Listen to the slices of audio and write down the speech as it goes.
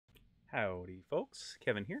Howdy folks,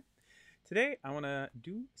 Kevin here. Today I want to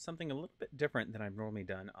do something a little bit different than I've normally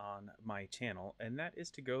done on my channel, and that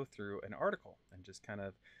is to go through an article and just kind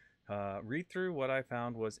of read through what I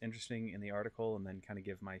found was interesting in the article and then kind of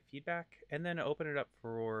give my feedback, and then open it up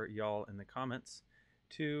for y'all in the comments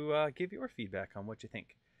to give your feedback on what you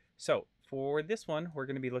think. So for this one, we're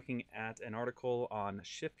going to be looking at an article on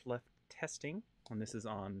shift left testing, and this is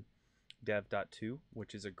on dev.to,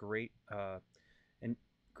 which is a great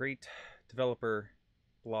great developer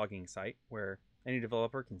blogging site where any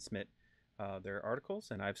developer can submit their articles,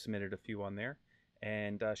 and I've submitted a few on there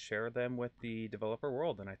and share them with the developer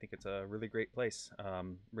world, and I think it's a really great place,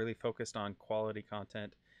 really focused on quality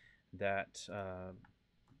content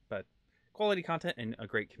but quality content and a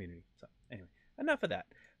great community. So anyway, enough of that.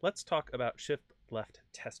 Let's talk about shift left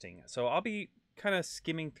testing. So I'll be kind of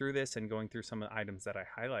skimming through this and going through some of the items that I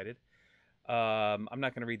highlighted. I'm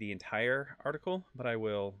not going to read the entire article, but I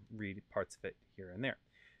will read parts of it here and there.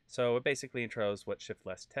 So it basically intros what shift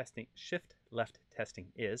left testing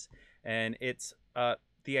is, and it's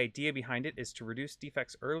the idea behind it is to reduce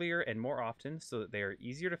defects earlier and more often so that they are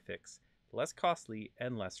easier to fix, less costly,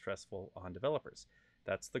 and less stressful on developers.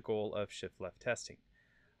 That's the goal of shift left testing.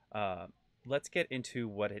 Let's get into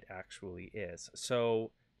what it actually is.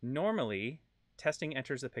 So normally, testing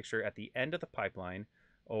enters the picture at the end of the pipeline,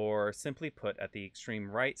 or simply put, at the extreme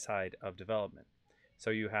right side of development.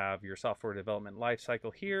 So you have your software development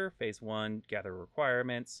lifecycle here. Phase 1, gather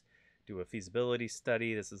requirements, do a feasibility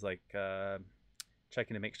study. This is like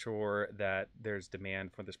checking to make sure that there's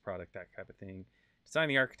demand for this product, that type of thing. Design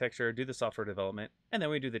the architecture, do the software development, and then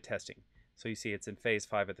we do the testing. So you see it's in phase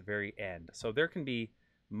 5 at the very end. So there can be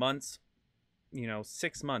months,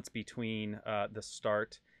 6 months between the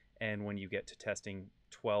start and when you get to testing.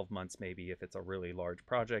 12 months maybe if it's a really large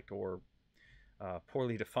project, or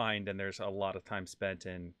poorly defined and there's a lot of time spent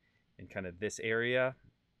in kind of this area.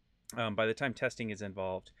 By the time testing is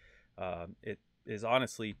involved, it is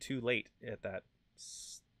honestly too late at that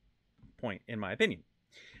point, in my opinion.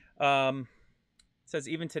 It says,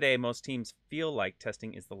 even today, most teams feel like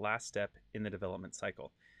testing is the last step in the development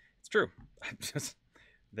cycle. It's true.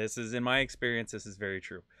 This is, in my experience, this is very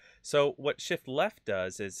true. So what shift left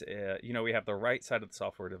does is, we have the right side of the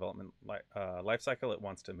software development lifecycle. It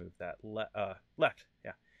wants to move that left.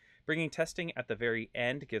 Yeah. Bringing testing at the very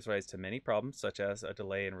end gives rise to many problems, such as a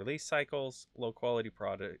delay in release cycles, low quality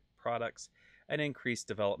products, and increased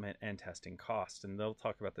development and testing costs. And they'll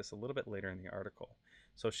talk about this a little bit later in the article.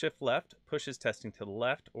 So shift left pushes testing to the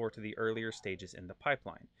left or to the earlier stages in the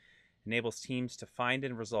pipeline. Enables teams to find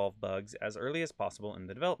and resolve bugs as early as possible in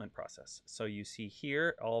the development process. So you see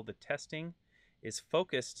here, all the testing is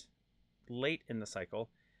focused late in the cycle.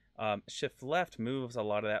 Shift left moves a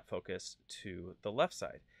lot of that focus to the left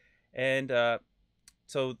side. And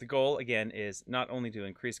so the goal, again, is not only to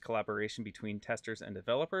increase collaboration between testers and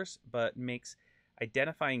developers, but makes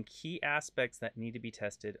identifying key aspects that need to be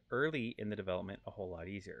tested early in the development a whole lot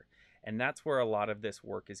easier. And that's where a lot of this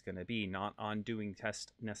work is going to be, not on doing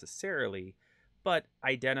tests necessarily, but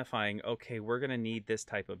identifying, okay, we're going to need this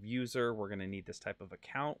type of user, we're going to need this type of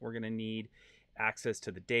account, we're going to need access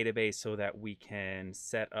to the database so that we can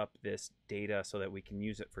set up this data so that we can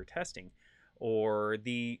use it for testing. Or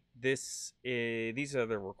these are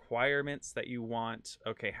the requirements that you want.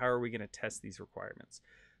 Okay, how are we going to test these requirements?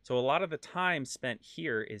 So a lot of the time spent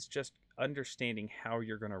here is just understanding how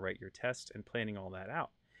you're going to write your test and planning all that out.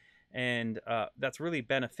 And that's really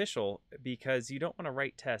beneficial because you don't want to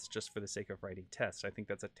write tests just for the sake of writing tests. I think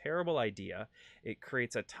that's a terrible idea. It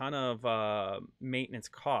creates a ton of maintenance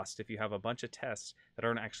cost if you have a bunch of tests that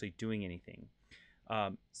aren't actually doing anything.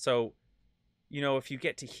 So, if you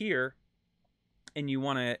get to here and you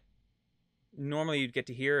want to, normally you'd get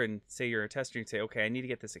to here and say you're a tester, you'd say, okay, I need to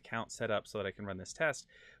get this account set up so that I can run this test.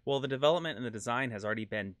 Well, the development and the design has already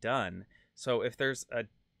been done. So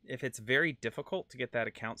if it's very difficult to get that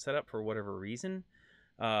account set up for whatever reason,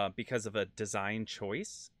 because of a design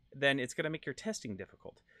choice, then it's going to make your testing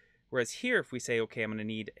difficult. Whereas here, if we say, okay, I'm going to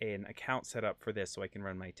need an account set up for this so I can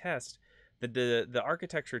run my test, the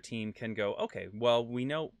architecture team can go, okay, well, we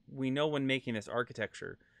know when making this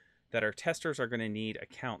architecture that our testers are going to need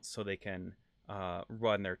accounts so they can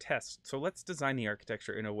run their tests. So let's design the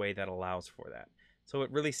architecture in a way that allows for that. So it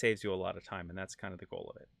really saves you a lot of time, and that's kind of the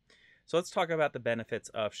goal of it. So let's talk about the benefits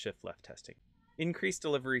of shift left testing. Increased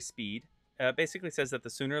delivery speed basically says that the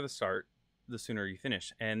sooner the start, the sooner you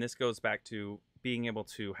finish. And this goes back to being able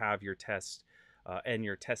to have your test and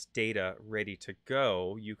your test data ready to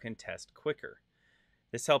go. You can test quicker.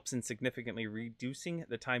 This helps in significantly reducing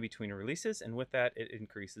the time between releases, and with that, it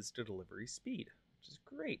increases the delivery speed, which is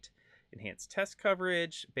great. enhanced test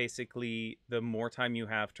coverage. Basically, the more time you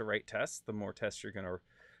have to write tests, the more tests you're going to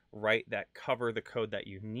write that cover the code that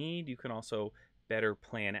you need. You can also better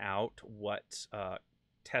plan out what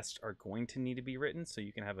tests are going to need to be written, so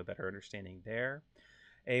you can have a better understanding there.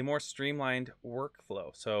 A more streamlined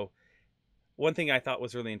workflow. So one thing I thought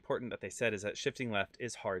was really important that they said is that shifting left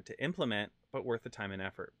is hard to implement, but worth the time and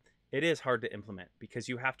effort. It is hard to implement because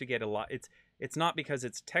you have to get a lot. It's not because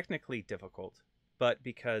it's technically difficult, but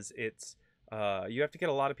because it's you have to get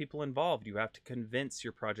a lot of people involved. You have to convince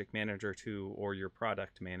your project manager or your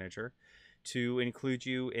product manager to include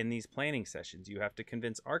you in these planning sessions. You have to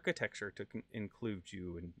convince architecture to include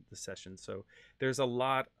you in the session. So there's a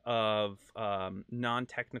lot of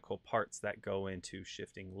non-technical parts that go into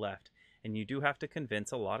shifting left. And you do have to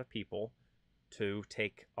convince a lot of people to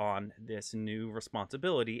take on this new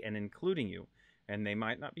responsibility and including you. And they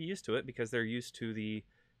might not be used to it because they're used to the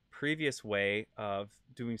previous way of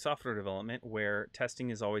doing software development where testing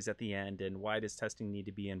is always at the end. And why does testing need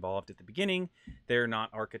to be involved at the beginning? They're not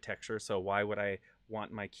architecture, so why would I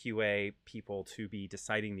want my QA people to be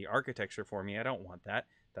deciding the architecture for me? I don't want that.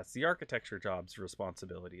 That's the architecture job's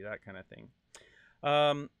responsibility, that kind of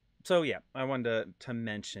thing. So yeah, I wanted to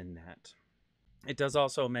mention that. It does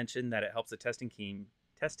also mention that it helps the testing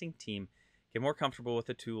team get more comfortable with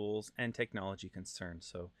the tools and technology concerns.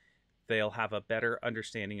 So they'll have a better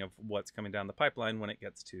understanding of what's coming down the pipeline when it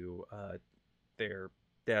gets to their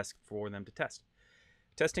desk for them to test.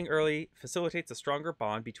 Testing early facilitates a stronger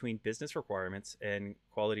bond between business requirements and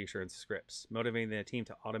quality assurance scripts, motivating the team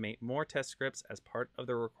to automate more test scripts as part of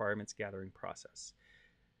the requirements gathering process.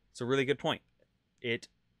 It's a really good point. It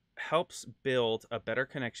helps build a better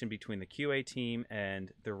connection between the QA team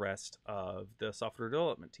and the rest of the software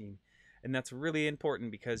development team. And that's really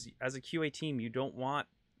important because as a QA team, you don't want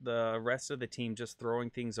the rest of the team just throwing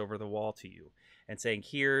things over the wall to you and saying,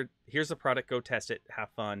 here's the product, go test it, have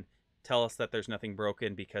fun, tell us that there's nothing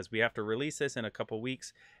broken because we have to release this in a couple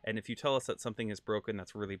weeks. And if you tell us that something is broken,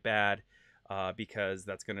 that's really bad because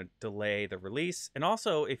that's going to delay the release. And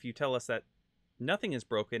also, if you tell us that nothing is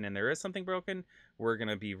broken and there is something broken, we're going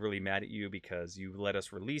to be really mad at you because you let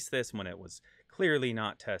us release this when it was clearly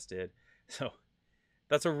not tested. So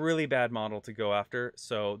that's a really bad model to go after.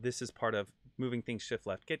 So this is part of moving things shift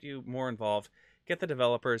left. Get you more involved, get the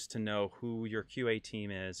developers to know who your QA team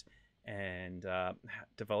is, and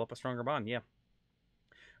develop a stronger bond. Yeah.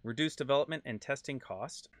 Reduce development and testing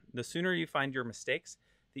cost. The sooner you find your mistakes,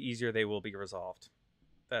 the easier they will be resolved.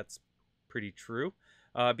 That's pretty true.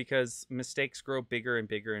 Because mistakes grow bigger and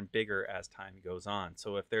bigger and bigger as time goes on.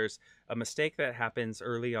 So if there's a mistake that happens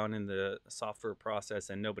early on in the software process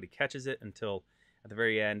and nobody catches it until at the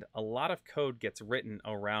very end, a lot of code gets written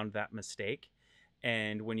around that mistake.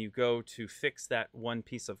 And when you go to fix that one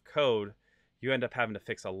piece of code, you end up having to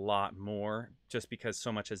fix a lot more just because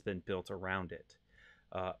so much has been built around it.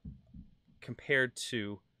 Compared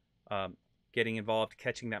to getting involved,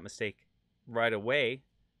 catching that mistake right away,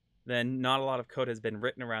 then not a lot of code has been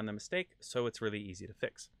written around the mistake, so it's really easy to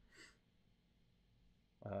fix.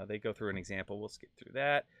 They go through an example. We'll skip through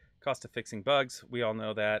that. Cost of fixing bugs. We all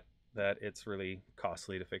know that it's really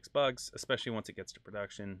costly to fix bugs, especially once it gets to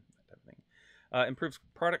production, that type of thing. Improves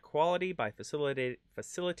product quality by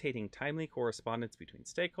facilitating timely correspondence between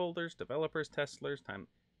stakeholders, developers, testers,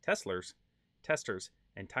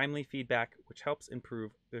 and timely feedback, which helps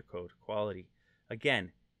improve the code quality.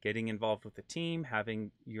 Again, getting involved with the team,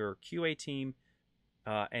 having your QA team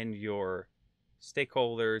and your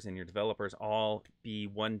stakeholders and your developers all be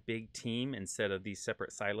one big team instead of these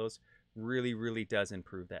separate silos really, really does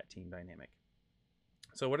improve that team dynamic.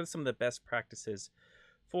 So what are some of the best practices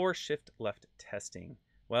for shift left testing?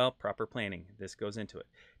 Well, proper planning. This goes into it.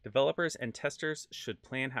 Developers and testers should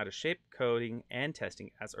plan how to shape coding and testing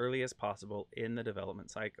as early as possible in the development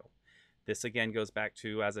cycle. This again goes back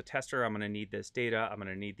to, as a tester, I'm going to need this data. I'm going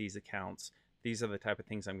to need these accounts. These are the type of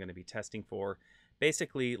things I'm going to be testing for.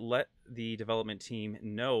 Basically, let the development team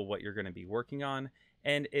know what you're going to be working on,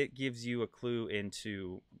 and it gives you a clue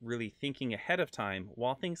into really thinking ahead of time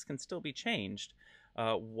while things can still be changed,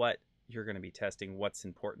 what you're going to be testing, what's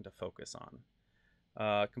important to focus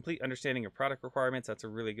on. Complete understanding of product requirements. That's a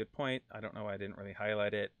really good point. I don't know why I didn't really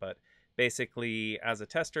highlight it, but basically, as a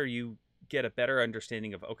tester, you get a better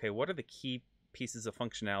understanding of, okay, what are the key pieces of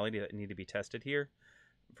functionality that need to be tested here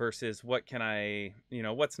versus what can I,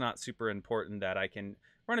 what's not super important that I can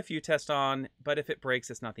run a few tests on, but if it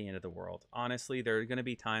breaks, it's not the end of the world. Honestly, there are going to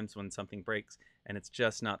be times when something breaks and it's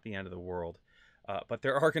just not the end of the world. But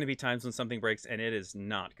there are going to be times when something breaks and it is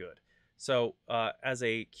not good. So as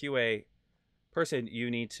a QA person,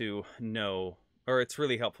 you need to know or it's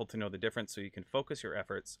really helpful to know the difference so you can focus your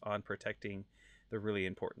efforts on protecting the really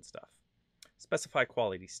important stuff. Specify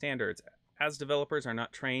quality standards. As developers are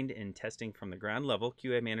not trained in testing from the ground level,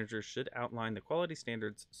 QA managers should outline the quality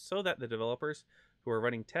standards so that the developers who are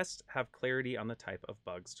running tests have clarity on the type of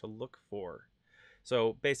bugs to look for.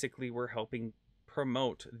 So basically, we're helping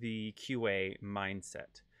promote the QA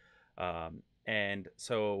mindset. And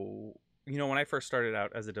so, when I first started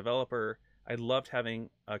out as a developer, I loved having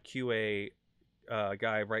a QA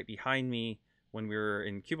guy right behind me when we were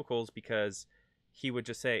in cubicles, because he would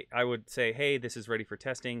just say, I would say, hey, this is ready for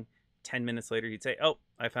testing. 10 minutes later, he'd say, oh,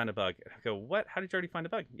 I found a bug. I'd go, what? How did you already find a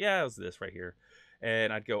bug? Yeah, it was this right here.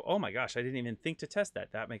 And I'd go, oh my gosh, I didn't even think to test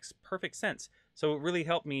that. That makes perfect sense. So it really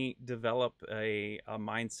helped me develop a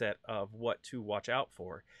mindset of what to watch out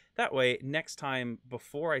for. That way, next time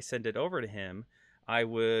before I send it over to him, I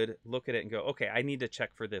would look at it and go, okay, I need to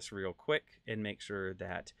check for this real quick and make sure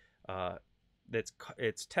that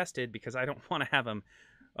it's tested, because I don't want to have him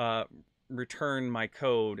return my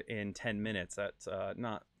code in 10 minutes. That's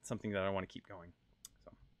not something that I want to keep going.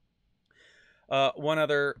 So, one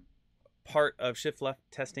other part of shift left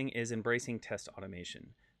testing is embracing test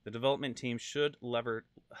automation. The development team should leverage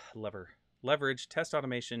test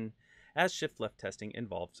automation, as shift left testing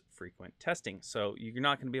involves frequent testing. So you're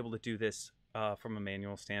not going to be able to do this from a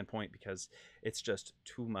manual standpoint, because it's just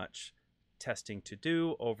too much testing to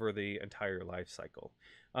do over the entire life cycle.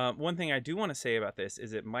 One thing I do want to say about this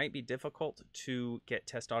is it might be difficult to get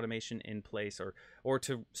test automation in place, or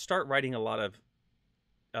to start writing a lot of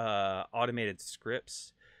automated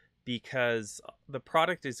scripts, because the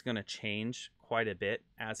product is going to change quite a bit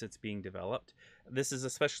as it's being developed. This is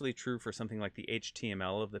especially true for something like the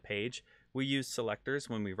HTML of the page. We use selectors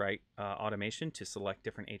when we write automation to select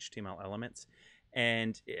different HTML elements.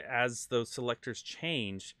 And as those selectors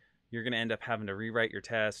change, you're going to end up having to rewrite your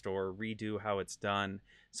test or redo how it's done.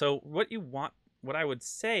 So what I would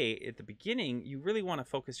say at the beginning, you really want to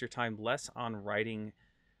focus your time less on writing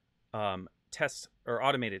tests or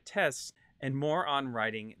automated tests, and more on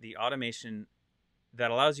writing the automation that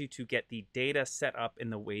allows you to get the data set up in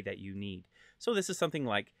the way that you need. So this is something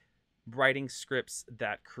like writing scripts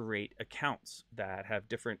that create accounts that have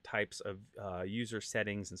different types of user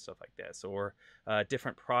settings and stuff like this, or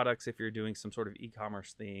different products if you're doing some sort of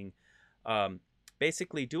e-commerce thing.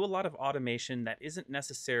 Basically do a lot of automation that isn't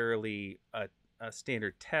necessarily a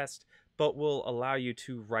standard test, but will allow you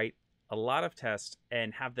to write a lot of tests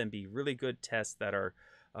and have them be really good tests that are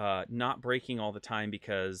not breaking all the time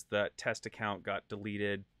because the test account got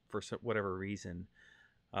deleted for whatever reason.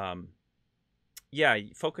 Yeah,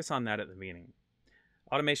 focus on that at the beginning.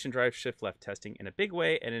 Automation drives shift left testing in a big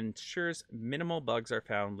way and ensures minimal bugs are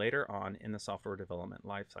found later on in the software development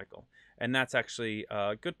lifecycle. And that's actually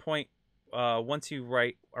a good point. Once you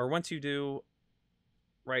do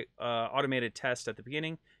write automated test at the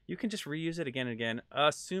beginning, you can just reuse it again and again,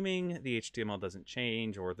 assuming the HTML doesn't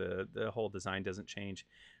change or the whole design doesn't change,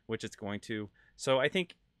 which it's going to. So I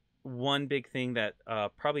think one big thing that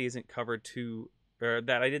probably isn't covered or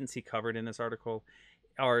that I didn't see covered in this article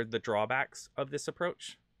are the drawbacks of this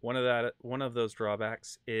approach. One of those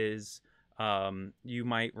drawbacks is you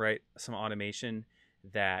might write some automation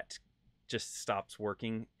that just stops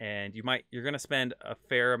working, and you're going to spend a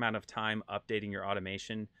fair amount of time updating your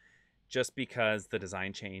automation just because the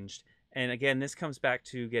design changed. And again, this comes back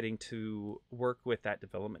to getting to work with that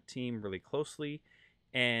development team really closely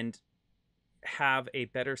and have a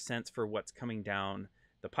better sense for what's coming down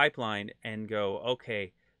the pipeline and go,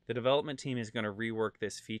 okay, the development team is going to rework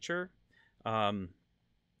this feature.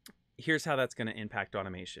 Here's how that's going to impact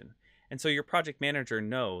automation. And so your project manager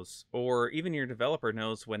knows, or even your developer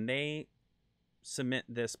knows, when they submit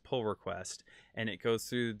this pull request and it goes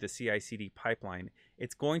through the CI/CD pipeline,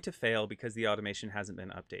 it's going to fail because the automation hasn't been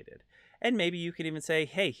updated. And maybe you can even say,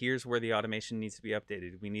 hey, here's where the automation needs to be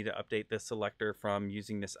updated. We need to update this selector from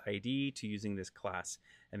using this ID to using this class,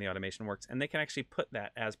 and the automation works. And they can actually put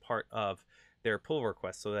that as part of their pull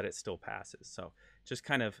request so that it still passes. So just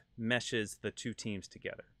kind of meshes the two teams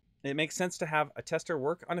together. It makes sense to have a tester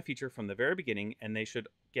work on a feature from the very beginning, and they should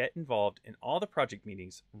get involved in all the project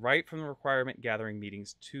meetings, right from the requirement gathering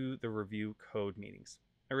meetings to the review code meetings.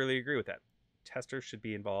 I really agree with that. Testers should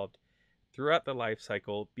be involved throughout the life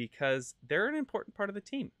cycle because they're an important part of the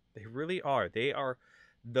team. They really are. They are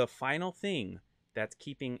the final thing that's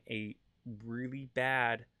keeping a really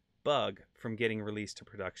bad bug from getting released to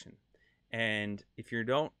production. And if you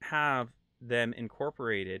don't have them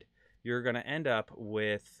incorporated, you're going to end up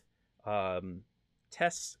with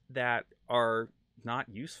tests that are not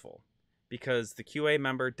useful because the QA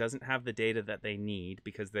member doesn't have the data that they need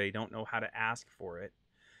because they don't know how to ask for it.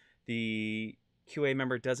 The QA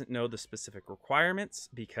member doesn't know the specific requirements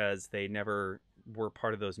because they never were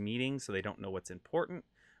part of those meetings, so they don't know what's important,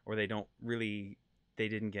 or they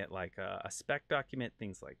didn't get like a spec document,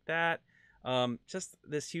 things like that. Just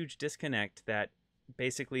this huge disconnect that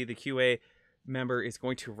basically the QA member is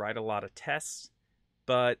going to write a lot of tests,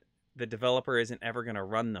 but the developer isn't ever going to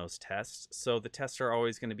run those tests. So the tests are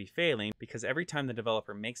always going to be failing because every time the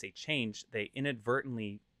developer makes a change, they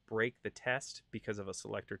inadvertently break the test because of a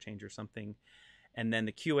selector change or something. And then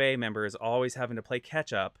the QA member is always having to play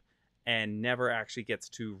catch up and never actually gets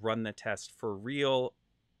to run the test for real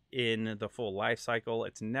in the full life cycle.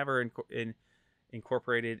 It's never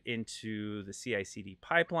incorporated into the CI/CD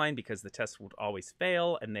pipeline because the tests would always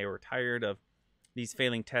fail, and they were tired of these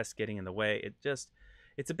failing tests getting in the way.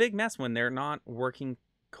 It's a big mess when they're not working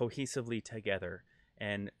cohesively together.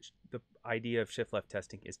 And the idea of shift left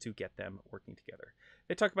testing is to get them working together.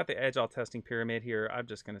 They talk about the agile testing pyramid here. I'm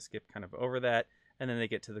just going to skip kind of over that. And then they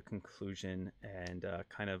get to the conclusion and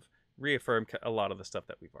kind of reaffirm a lot of the stuff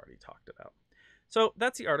that we've already talked about. So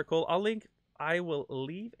that's the article. I will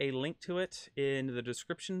leave a link to it in the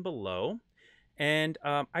description below. And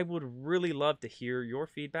I would really love to hear your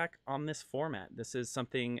feedback on this format. This is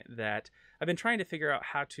something that I've been trying to figure out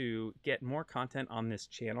how to get more content on this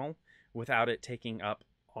channel without it taking up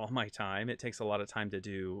all my time. It takes a lot of time to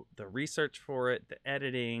do the research for it, the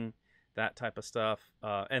editing, that type of stuff,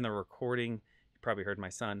 and the recording. You probably heard my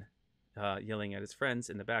son yelling at his friends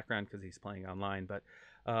in the background because he's playing online. But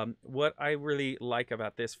what I really like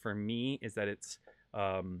about this for me is that it's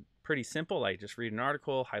pretty simple. I just read an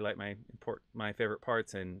article, highlight my favorite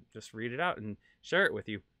parts, and just read it out and share it with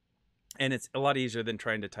you. And it's a lot easier than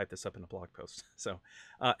trying to type this up in a blog post. So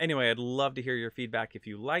anyway, I'd love to hear your feedback if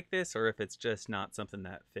you like this or if it's just not something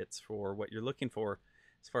that fits for what you're looking for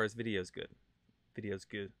as far as videos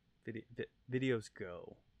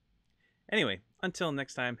go. Anyway, until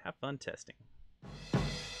next time, have fun testing.